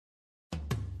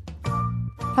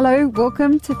Hello,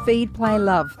 welcome to Feed, Play,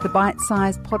 Love, the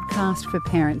bite-sized podcast for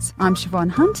parents. I'm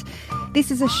Siobhan Hunt. This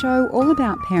is a show all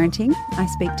about parenting. I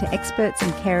speak to experts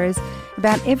and carers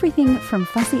about everything from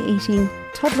fussy eating,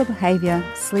 toddler behaviour,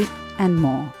 sleep and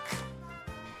more.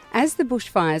 As the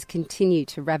bushfires continue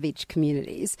to ravage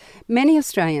communities, many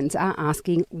Australians are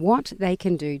asking what they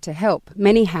can do to help.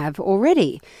 Many have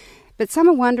already. But some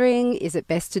are wondering, is it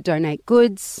best to donate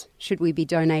goods? Should we be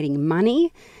donating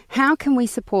money? How can we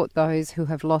support those who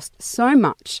have lost so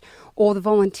much, or the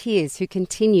volunteers who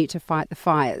continue to fight the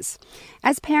fires?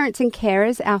 As parents and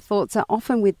carers, our thoughts are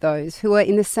often with those who are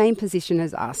in the same position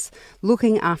as us,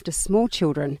 looking after small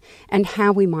children and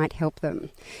how we might help them.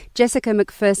 Jessica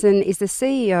McPherson is the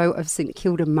CEO of St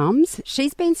Kilda Mums.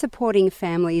 She's been supporting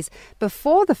families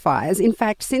before the fires, in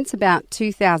fact, since about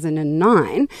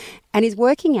 2009, and is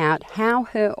working out how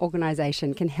her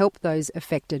organisation can help those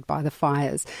affected by the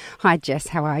fires. Hi, Jess,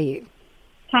 how are you?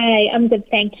 Hi, I'm good,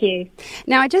 thank you.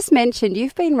 Now, I just mentioned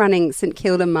you've been running St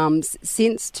Kilda Mums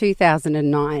since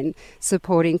 2009,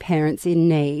 supporting parents in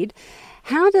need.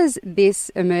 How does this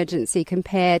emergency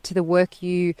compare to the work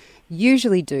you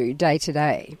usually do day to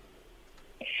day?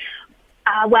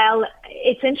 Well,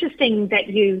 it's interesting that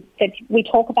we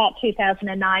talk about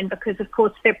 2009 because, of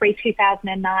course, February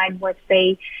 2009 was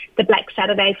the Black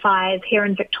Saturday fires here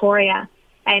in Victoria.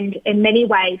 And in many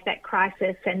ways, that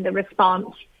crisis and the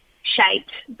response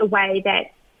shaped the way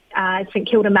that St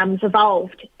Kilda Mums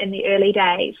evolved in the early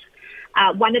days.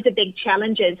 One of the big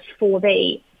challenges for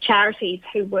the charities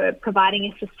who were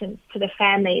providing assistance to the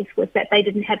families was that they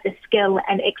didn't have the skill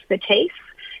and expertise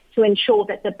to ensure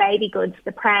that the baby goods,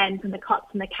 the prams and the cots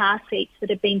and the car seats that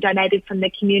had been donated from the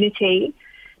community,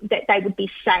 that they would be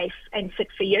safe and fit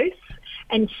for use.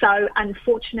 And so,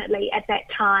 unfortunately, at that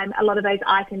time, a lot of those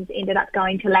items ended up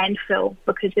going to landfill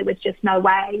because there was just no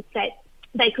way that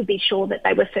they could be sure that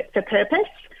they were fit for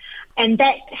purpose. And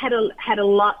that had a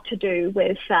lot to do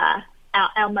with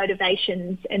our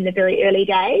motivations in the very early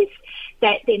days,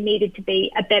 that there needed to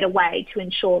be a better way to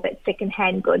ensure that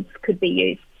second-hand goods could be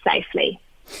used safely.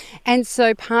 And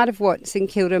so part of what St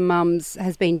Kilda Mums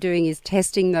has been doing is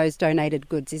testing those donated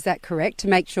goods. Is that correct, to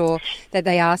make sure that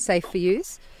they are safe for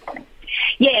use?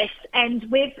 Yes, and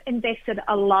we've invested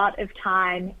a lot of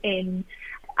time in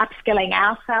upskilling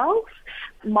ourselves,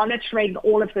 monitoring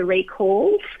all of the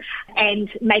recalls and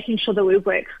making sure that we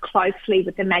work closely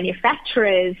with the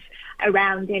manufacturers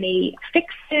around any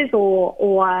fixes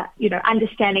or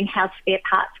understanding how spare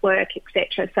parts work,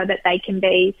 etc., so that they can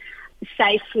be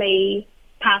safely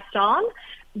passed on.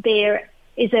 There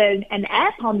is an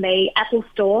app on the Apple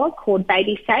Store called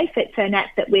Baby Safe. It's an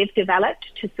app that we've developed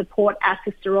to support our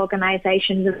sister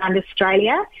organisations around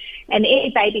Australia. And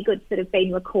any baby goods that have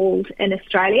been recalled in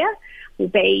Australia will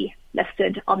be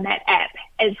listed on that app,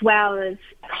 as well as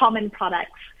common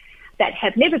products that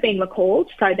have never been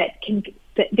recalled. So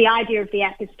the idea of the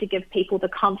app is to give people the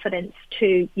confidence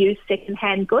to use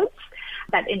second-hand goods,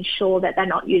 but ensure that they're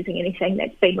not using anything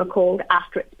that's been recalled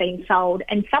after it's been sold.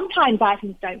 And sometimes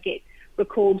items don't get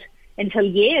recalled until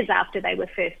years after they were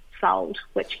first sold,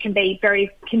 which can be very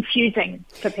confusing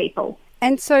for people.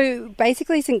 And so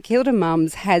basically St Kilda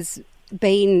Mums has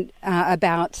been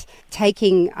about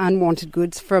taking unwanted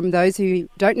goods from those who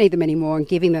don't need them anymore and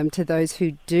giving them to those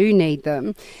who do need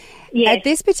them. Yes. At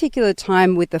this particular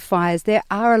time with the fires, there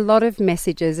are a lot of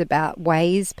messages about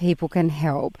ways people can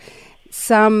help.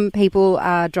 Some people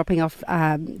are dropping off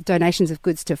donations of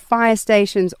goods to fire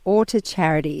stations or to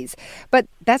charities, but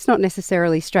that's not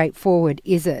necessarily straightforward,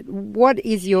 is it? What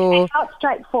is your... It's not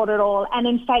straightforward at all. And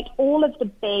in fact, all of the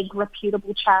big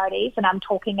reputable charities, and I'm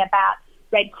talking about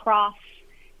Red Cross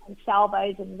and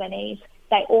Salvos and Vinnies,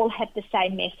 they all have the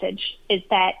same message, is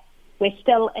that we're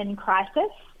still in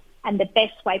crisis and the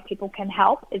best way people can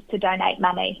help is to donate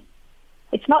money.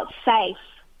 It's not safe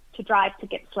to drive to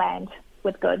Gippsland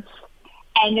with goods.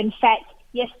 And in fact,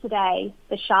 yesterday,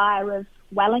 the Shire of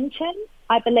Wellington,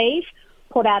 I believe,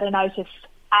 put out a notice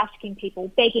asking people,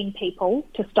 begging people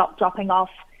to stop dropping off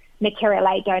material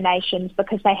aid donations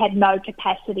because they had no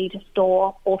capacity to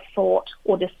store or sort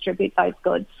or distribute those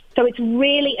goods. So it's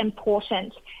really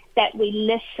important that we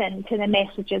listen to the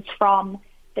messages from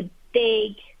the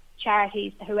big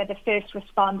charities who are the first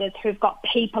responders, who've got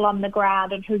people on the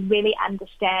ground and who really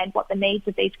understand what the needs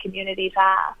of these communities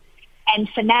are. And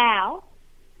for now,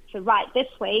 so right this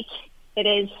week, it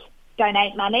is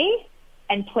donate money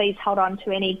and please hold on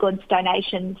to any goods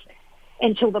donations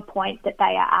until the point that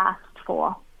they are asked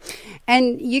for.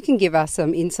 And you can give us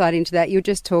some insight into that. You're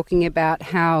just talking about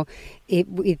how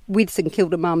with St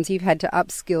Kilda Mums, you've had to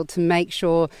upskill to make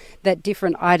sure that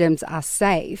different items are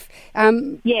safe.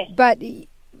 Yes. But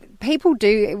people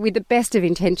do, with the best of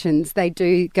intentions, they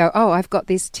do go, oh, I've got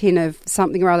this tin of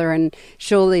something or other and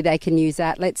surely they can use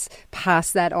that. Let's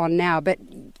pass that on now. But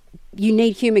you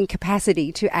need human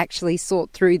capacity to actually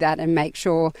sort through that and make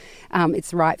sure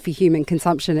it's right for human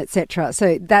consumption, etc.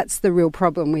 So that's the real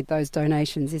problem with those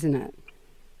donations, isn't it?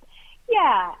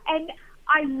 Yeah, and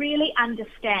I really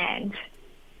understand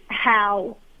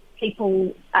how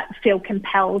people feel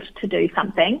compelled to do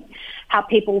something, how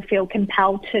people feel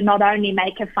compelled to not only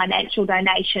make a financial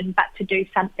donation but to do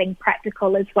something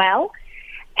practical as well.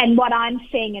 And what I'm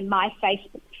seeing in my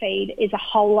Facebook feed is a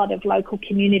whole lot of local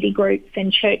community groups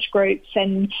and church groups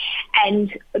and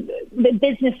the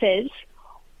businesses,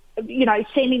 you know,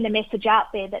 sending the message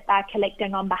out there that they're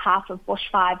collecting on behalf of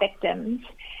bushfire victims.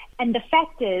 And the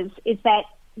fact is that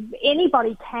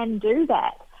anybody can do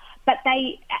that. But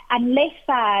unless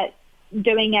they're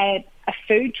doing a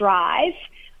food drive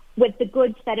with the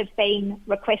goods that have been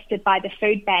requested by the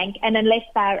food bank, and unless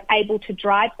they're able to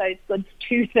drive those goods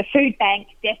to the food bank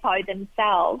depot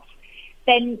themselves,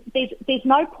 then there's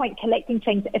no point collecting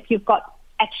things if you've got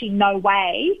actually no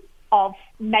way of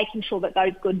making sure that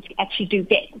those goods actually do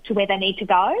get to where they need to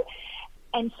go.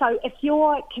 And so if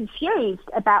you're confused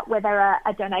about whether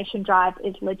a donation drive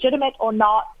is legitimate or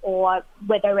not, or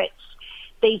whether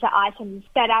these are items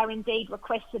that are indeed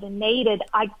requested and needed,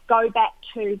 I go back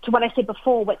to what I said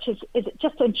before, which is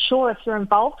just to ensure if you're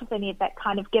involved with any of that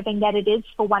kind of giving that it is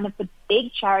for one of the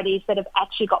big charities that have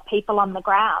actually got people on the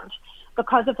ground.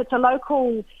 Because if it's a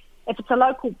local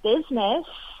business,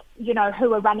 you know,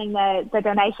 who are running the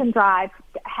donation drive,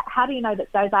 how do you know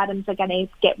that those items are going to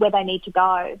get where they need to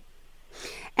go?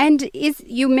 And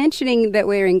you're mentioning that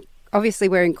we're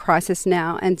in crisis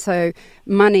now, and so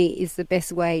money is the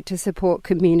best way to support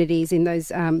communities in those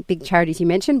big charities you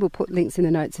mentioned. We'll put links in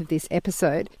the notes of this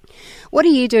episode. What are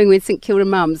you doing with St Kilda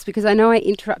Mums? Because I know I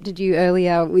interrupted you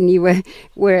earlier when you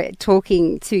were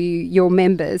talking to your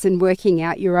members and working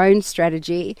out your own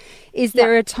strategy. Is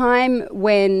there a time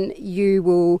when you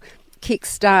will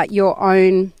kickstart your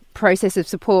own process of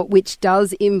support which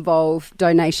does involve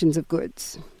donations of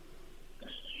goods?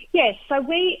 Yes, so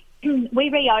we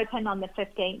reopen on the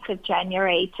 15th of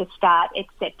January to start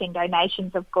accepting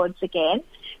donations of goods again.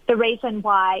 The reason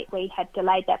why we have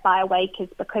delayed that by a week is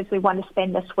because we want to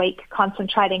spend this week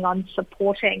concentrating on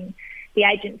supporting the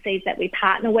agencies that we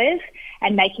partner with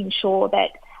and making sure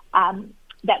that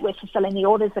that we're fulfilling the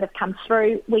orders that have come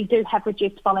through. We do have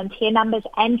reduced volunteer numbers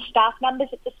and staff numbers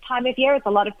at this time of year, as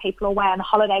a lot of people are away on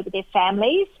holiday with their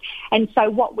families. And so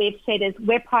what we've said is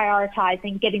we're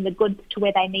prioritising getting the goods to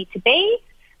where they need to be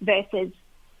versus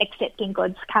accepting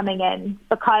goods coming in,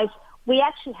 because we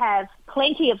actually have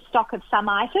plenty of stock of some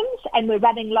items and we're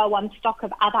running low on stock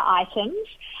of other items,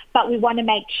 but we want to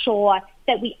make sure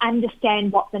that we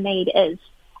understand what the need is.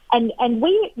 And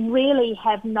we really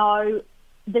have no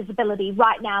visibility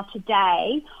right now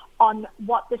today on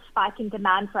what the spike in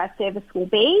demand for our service will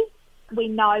be. We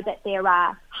know that there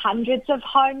are hundreds of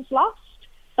homes lost,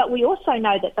 but we also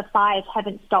know that the fires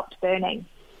haven't stopped burning.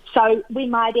 So we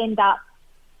might end up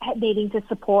needing to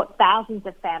support thousands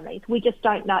of families. We just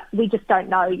don't know. We just don't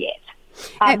know yet.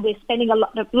 We're spending a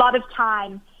lot of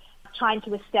time trying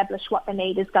to establish what the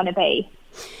need is going to be.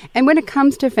 And when it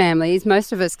comes to families,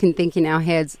 most of us can think in our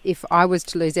heads, if I was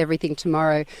to lose everything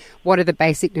tomorrow, what are the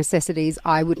basic necessities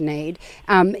I would need?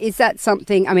 Is that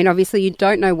something, I mean, obviously you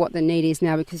don't know what the need is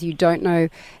now because you don't know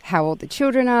how old the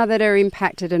children are that are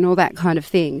impacted and all that kind of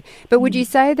thing. But would you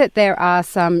say that there are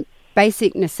some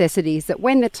basic necessities that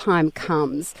when the time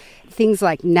comes, things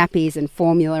like nappies and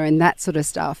formula and that sort of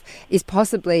stuff is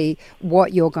possibly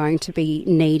what you're going to be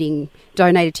needing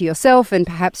donated to yourself and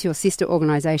perhaps your sister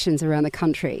organisations around the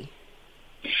country?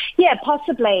 Yeah,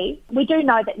 possibly. We do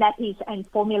know that nappies and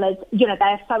formulas, you know, they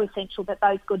are so essential that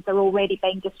those goods are already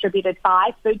being distributed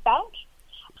by Food Bank.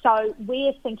 So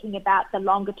we're thinking about the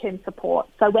longer term support.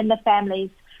 So when the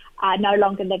families are no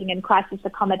longer living in crisis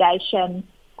accommodation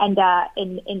and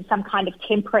in some kind of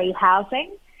temporary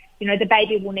housing, you know, the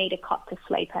baby will need a cot to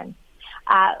sleep in,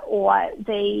 or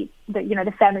the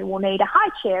family will need a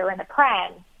high chair and a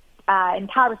pram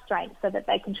and car restraints so that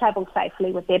they can travel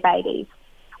safely with their babies.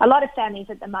 A lot of families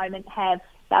at the moment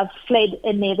they've fled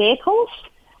in their vehicles,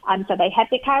 so they have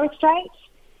their car restraints,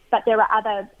 but there are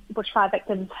other bushfire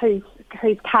victims whose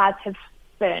cars have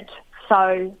burnt.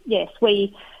 So yes,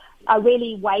 we are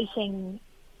really waiting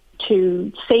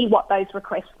to see what those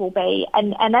requests will be.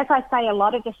 And as I say, a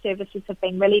lot of the services have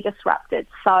been really disrupted.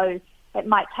 So it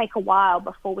might take a while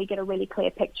before we get a really clear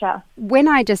picture. When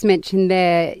I just mentioned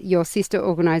there your sister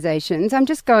organisations, I'm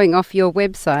just going off your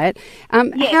website.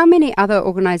 Yes. How many other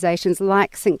organisations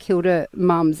like St Kilda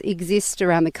Mums exist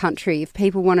around the country if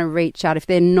people want to reach out if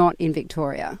they're not in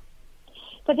Victoria?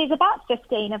 So there's about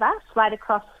 15 of us right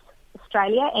across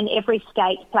Australia in every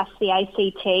state plus the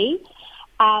ACT,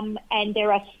 and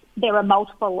there are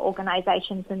multiple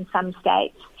organisations in some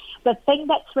states. The thing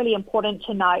that's really important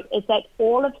to note is that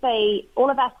all of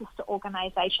our sister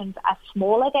organisations are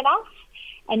smaller than us,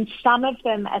 and some of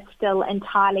them are still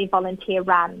entirely volunteer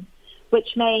run,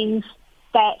 which means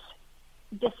that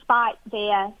despite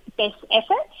their best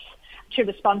efforts to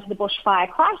respond to the bushfire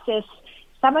crisis,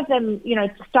 some of them,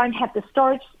 just don't have the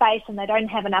storage space, and they don't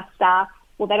have enough staff,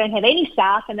 or they don't have any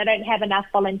staff, and they don't have enough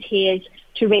volunteers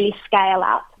to really scale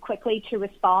up quickly to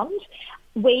respond.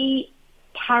 We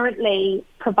currently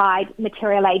provide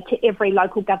material aid to every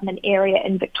local government area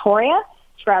in Victoria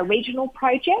through our regional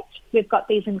project. We've got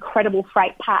these incredible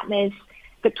freight partners,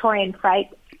 Victorian Freight,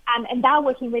 and they're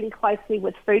working really closely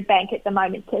with Food Bank at the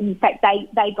moment. In fact,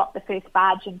 they got the first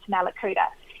barge into Mallacoota.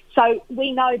 So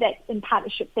we know that in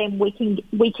partnership with them,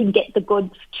 we can get the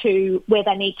goods to where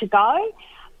they need to go.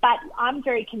 But I'm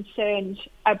very concerned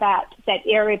about that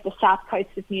area of the south coast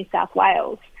of New South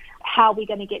Wales. How are we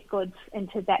going to get goods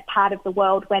into that part of the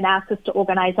world when our sister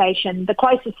organisation, the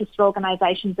closest sister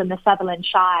organisation's in the Sutherland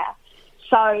Shire?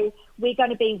 So we're going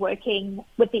to be working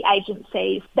with the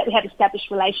agencies that we have established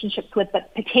relationships with,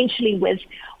 but potentially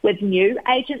with new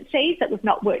agencies that we've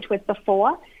not worked with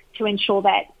before, to ensure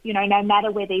that, no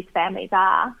matter where these families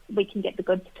are, we can get the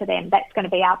goods to them. That's going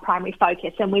to be our primary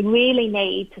focus. And we really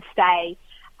need to stay,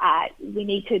 we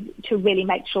need to really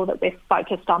make sure that we're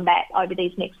focused on that over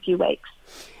these next few weeks.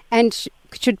 And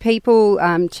should people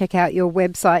check out your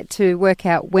website to work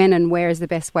out when and where is the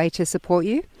best way to support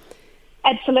you?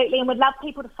 Absolutely, and we'd love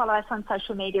people to follow us on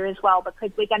social media as well,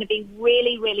 because we're going to be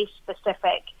really, really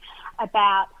specific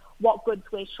about what goods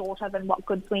we're short of and what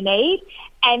goods we need.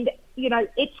 And,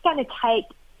 it's going to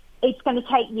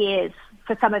take years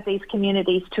for some of these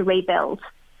communities to rebuild.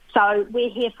 So we're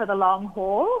here for the long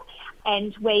haul,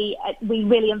 and we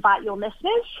really invite your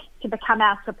listeners to become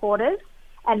our supporters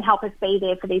and help us be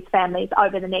there for these families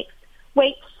over the next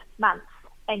weeks, months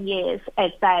and years as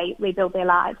they rebuild their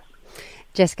lives.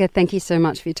 Jessica, thank you so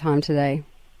much for your time today.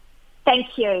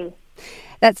 Thank you.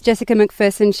 That's Jessica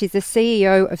McPherson. She's the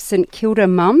CEO of St Kilda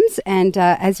Mums, and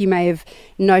as you may have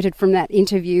noted from that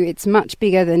interview, it's much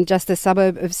bigger than just a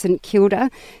suburb of St Kilda.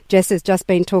 Jess has just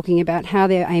been talking about how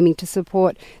they're aiming to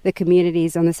support the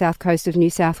communities on the south coast of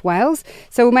New South Wales.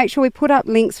 So we'll make sure we put up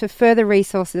links for further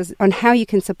resources on how you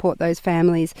can support those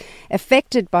families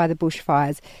affected by the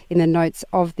bushfires in the notes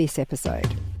of this episode.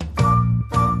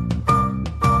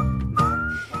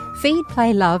 Feed,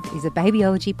 Play, Love is a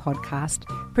babyology podcast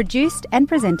produced and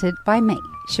presented by me,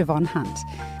 Siobhan Hunt.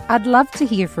 I'd love to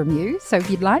hear from you, so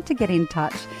if you'd like to get in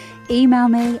touch, email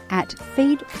me at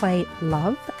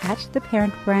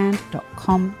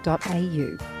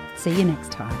feedplaylove@theparentbrand.com.au. See you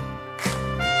next time.